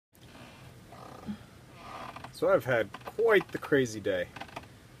So I've had quite the crazy day.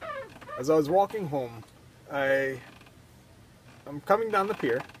 As I was walking home, I'm coming down the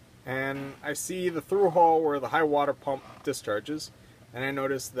pier, and I see the through hall where the high water pump discharges, and I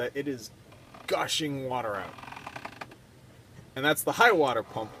notice that it is gushing water out. And that's the high water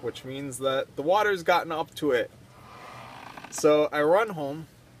pump, which means that the water's gotten up to it. So I run home,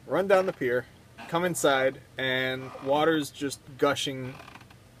 run down the pier, come inside, and water's just gushing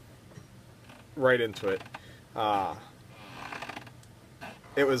right into it.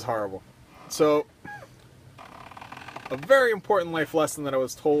 It was horrible. So, a very important life lesson that I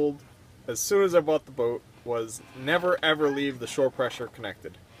was told as soon as I bought the boat was never ever leave the shore pressure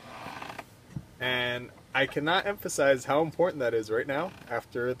connected. And I cannot emphasize how important that is right now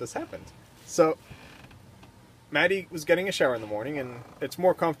after this happened. So, Maddie was getting a shower in the morning, and it's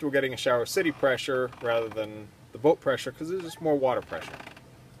more comfortable getting a shower city pressure rather than the boat pressure because there's just more water pressure.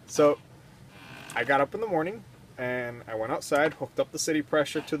 So, I got up in the morning and I went outside, hooked up the city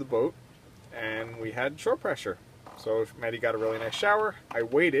pressure to the boat, and we had shore pressure. So Maddie got a really nice shower. I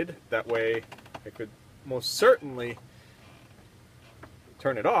waited, that way I could most certainly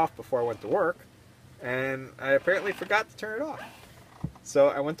turn it off before I went to work, and I apparently forgot to turn it off. So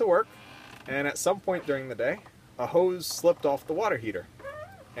I went to work, and at some point during the day, a hose slipped off the water heater,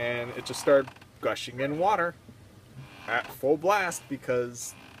 and it just started gushing in water at full blast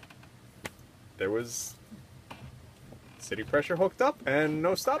because there was city pressure hooked up and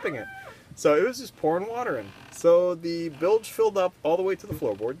no stopping it. So it was just pouring water in. So the bilge filled up all the way to the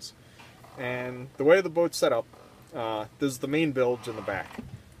floorboards, and the way the boat's set up, there's the main bilge in the back,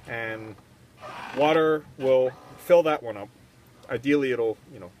 and water will fill that one up. Ideally it'll,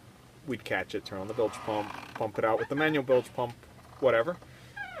 we'd catch it, turn on the bilge pump it out with the manual bilge pump, whatever.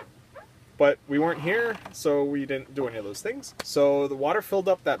 But we weren't here, so we didn't do any of those things. So the water filled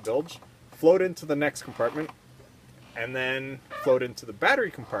up that bilge, flowed into the next compartment, and then flowed into the battery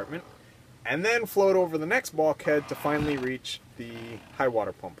compartment, and then flowed over the next bulkhead to finally reach the high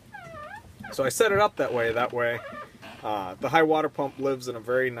water pump. So I set it up that way. The high water pump lives in a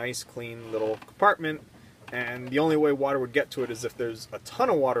very nice, clean little compartment, and the only way water would get to it is if there's a ton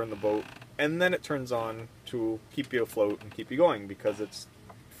of water in the boat, and then it turns on to keep you afloat and keep you going, because it's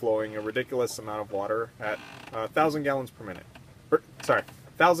flowing a ridiculous amount of water at 1,000 gallons per minute.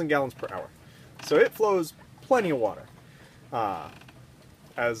 1,000 gallons per hour. So it flows plenty of water,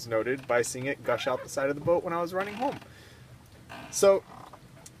 as noted by seeing it gush out the side of the boat when I was running home. So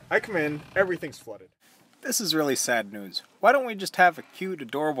I come in, everything's flooded. This is really sad news. Why don't we just have a cute,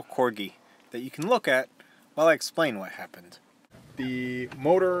 adorable corgi that you can look at while I explain what happened? The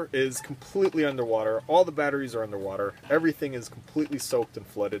motor is completely underwater, all the batteries are underwater, everything is completely soaked and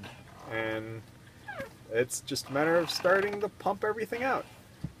flooded, and it's just a matter of starting to pump everything out.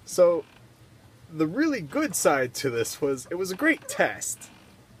 So the really good side to this was it was a great test,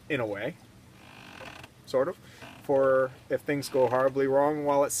 in a way, sort of, for if things go horribly wrong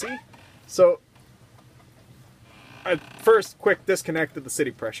while at sea. So I first quick disconnected the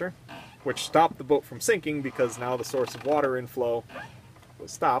city pressure, which stopped the boat from sinking because now the source of water inflow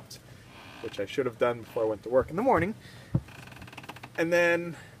was stopped, which I should have done before I went to work in the morning. And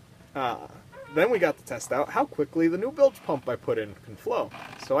then we got to test out how quickly the new bilge pump I put in can flow.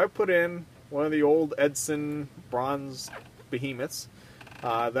 So I put in one of the old Edison bronze behemoths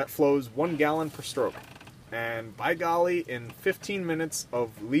that flows 1 gallon per stroke. And by golly, in 15 minutes of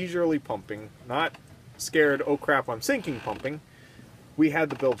leisurely pumping, not scared, oh crap, I'm sinking pumping, we had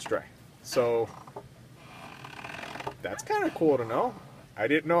the bilge dry. So that's kind of cool to know. I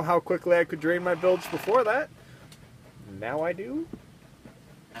didn't know how quickly I could drain my bilge before that. Now I do.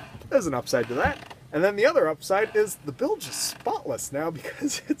 There's an upside to that. And then the other upside is the bilge is spotless now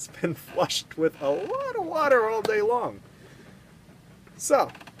because it's been flushed with a lot of water all day long. So,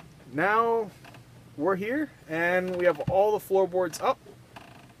 now we're here and we have all the floorboards up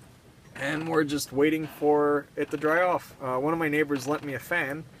and we're just waiting for it to dry off. One of my neighbors lent me a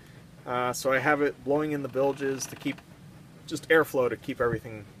fan, so I have it blowing in the bilges to keep just airflow to keep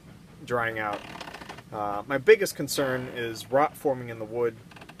everything drying out. My biggest concern is rot forming in the wood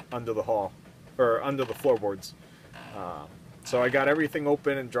under the hull, or under the floorboards. So I got everything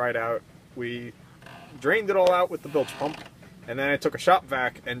open and dried out. We drained it all out with the bilge pump, and then I took a shop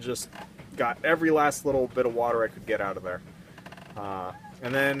vac and just got every last little bit of water I could get out of there.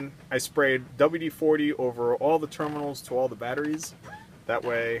 And then I sprayed WD-40 over all the terminals to all the batteries. That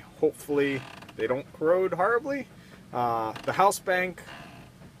way, hopefully, they don't corrode horribly. The house bank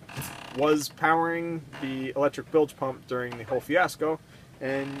was powering the electric bilge pump during the whole fiasco,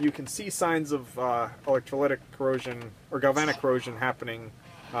 and you can see signs of electrolytic corrosion or galvanic corrosion happening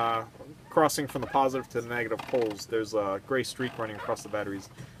crossing from the positive to the negative poles, there's a gray streak running across the batteries.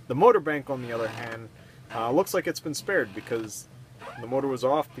 The motor bank, on the other hand, looks like it's been spared because the motor was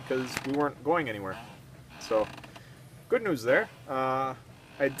off because we weren't going anywhere. So, good news there. I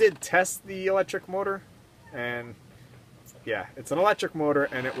did test the electric motor, and yeah, it's an electric motor,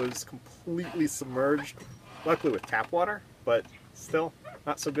 and it was completely submerged, luckily with tap water, but still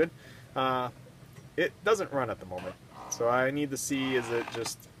not so good. It doesn't run at the moment, so I need to see, is it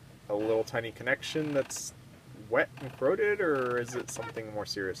just a little tiny connection that's wet and corroded, or is it something more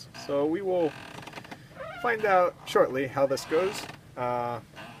serious? So we will find out shortly how this goes. But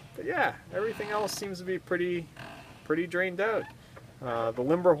yeah, everything else seems to be pretty drained out. The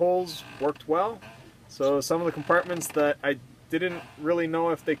limber holes worked well, so some of the compartments that I didn't really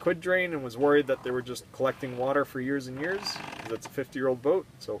know if they could drain and was worried that they were just collecting water for years and years, because it's a 50-year-old boat,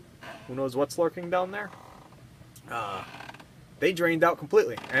 so who knows what's lurking down there. They drained out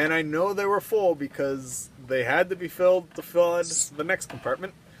completely, and I know they were full because they had to be filled to flood the next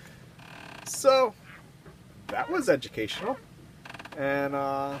compartment. So that was educational. And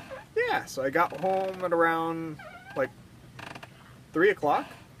yeah, so I got home at around like 3 o'clock,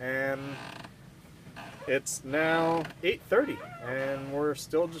 and it's now 8:30, and we're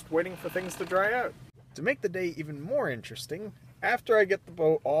still just waiting for things to dry out. To make the day even more interesting, after I get the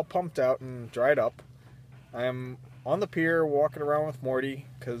boat all pumped out and dried up, I'm on the pier walking around with Morty,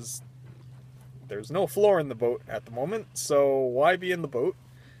 because there's no floor in the boat at the moment, so why be in the boat?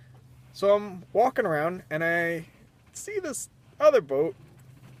 So I'm walking around, and I see this other boat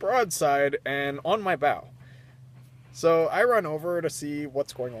broadside and on my bow. So I run over to see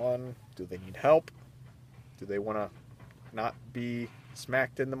what's going on. Do they need help? Do they want to not be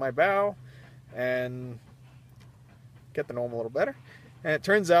smacked into my bow? And get to know them a little better. And it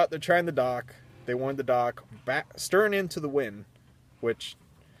turns out they're trying to dock. They wanted to dock back, stern into the wind, which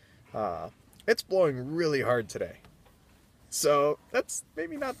it's blowing really hard today. So that's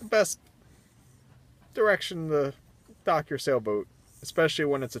maybe not the best direction to dock your sailboat, especially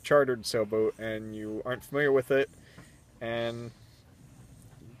when it's a chartered sailboat and you aren't familiar with it and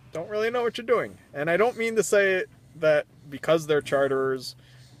don't really know what you're doing. And I don't mean to say that because they're charterers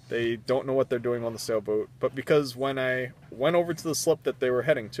they don't know what they're doing on the sailboat, but because when I went over to the slip that they were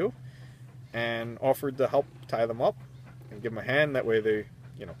heading to and offered to help tie them up and give them a hand, that way they,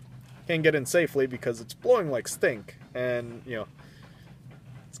 you know, can get in safely, because it's blowing like stink and, you know,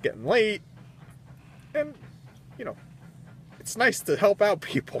 it's getting late, and, you know, it's nice to help out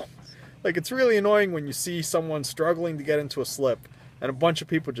people. Like, it's really annoying when you see someone struggling to get into a slip and a bunch of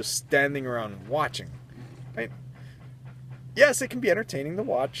people just standing around watching. Right? Yes, it can be entertaining to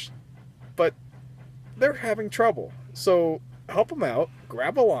watch, but they're having trouble. So help them out,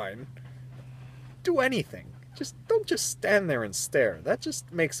 grab a line, do anything. Don't just stand there and stare. That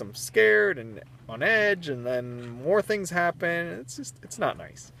just makes them scared and on edge, and then more things happen. It's not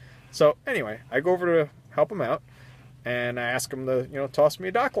nice. So anyway, I go over to help them out, and I ask them to, you know, toss me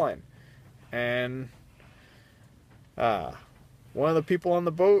a dock line. And one of the people on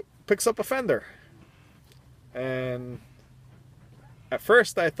the boat picks up a fender. And at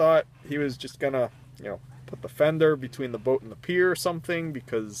first I thought he was just gonna, you know, put the fender between the boat and the pier or something,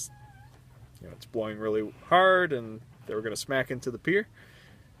 because, you know, it's blowing really hard and they were gonna smack into the pier.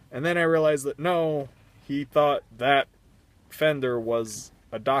 And then I realized that no, he thought that fender was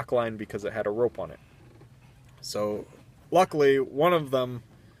a dock line because it had a rope on it. So luckily one of them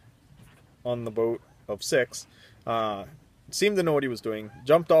on the boat of 6 seemed to know what he was doing,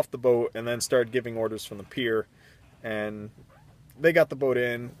 jumped off the boat, and then started giving orders from the pier, and they got the boat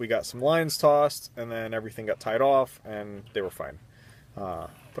in, we got some lines tossed, and then everything got tied off, and they were fine.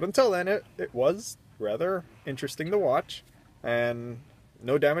 But until then, it was rather interesting to watch, and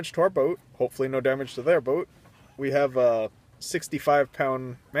no damage to our boat, hopefully no damage to their boat. We have a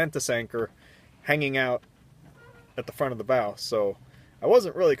 65-pound mantis anchor hanging out at the front of the bow, so I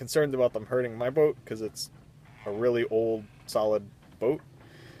wasn't really concerned about them hurting my boat, because it's a really old, solid boat.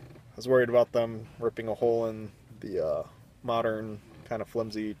 I was worried about them ripping a hole in the modern, kind of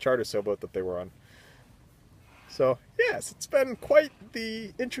flimsy charter sailboat that they were on. So, yes, it's been quite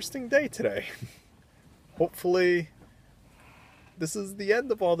the interesting day today. Hopefully, this is the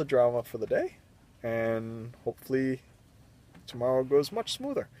end of all the drama for the day, and hopefully tomorrow goes much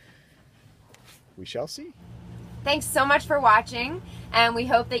smoother. We shall see. Thanks so much for watching, and we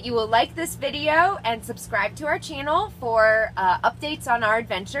hope that you will like this video and subscribe to our channel for updates on our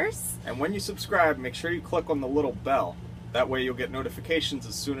adventures. And when you subscribe, make sure you click on the little bell. That way you'll get notifications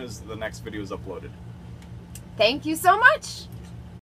as soon as the next video is uploaded. Thank you so much!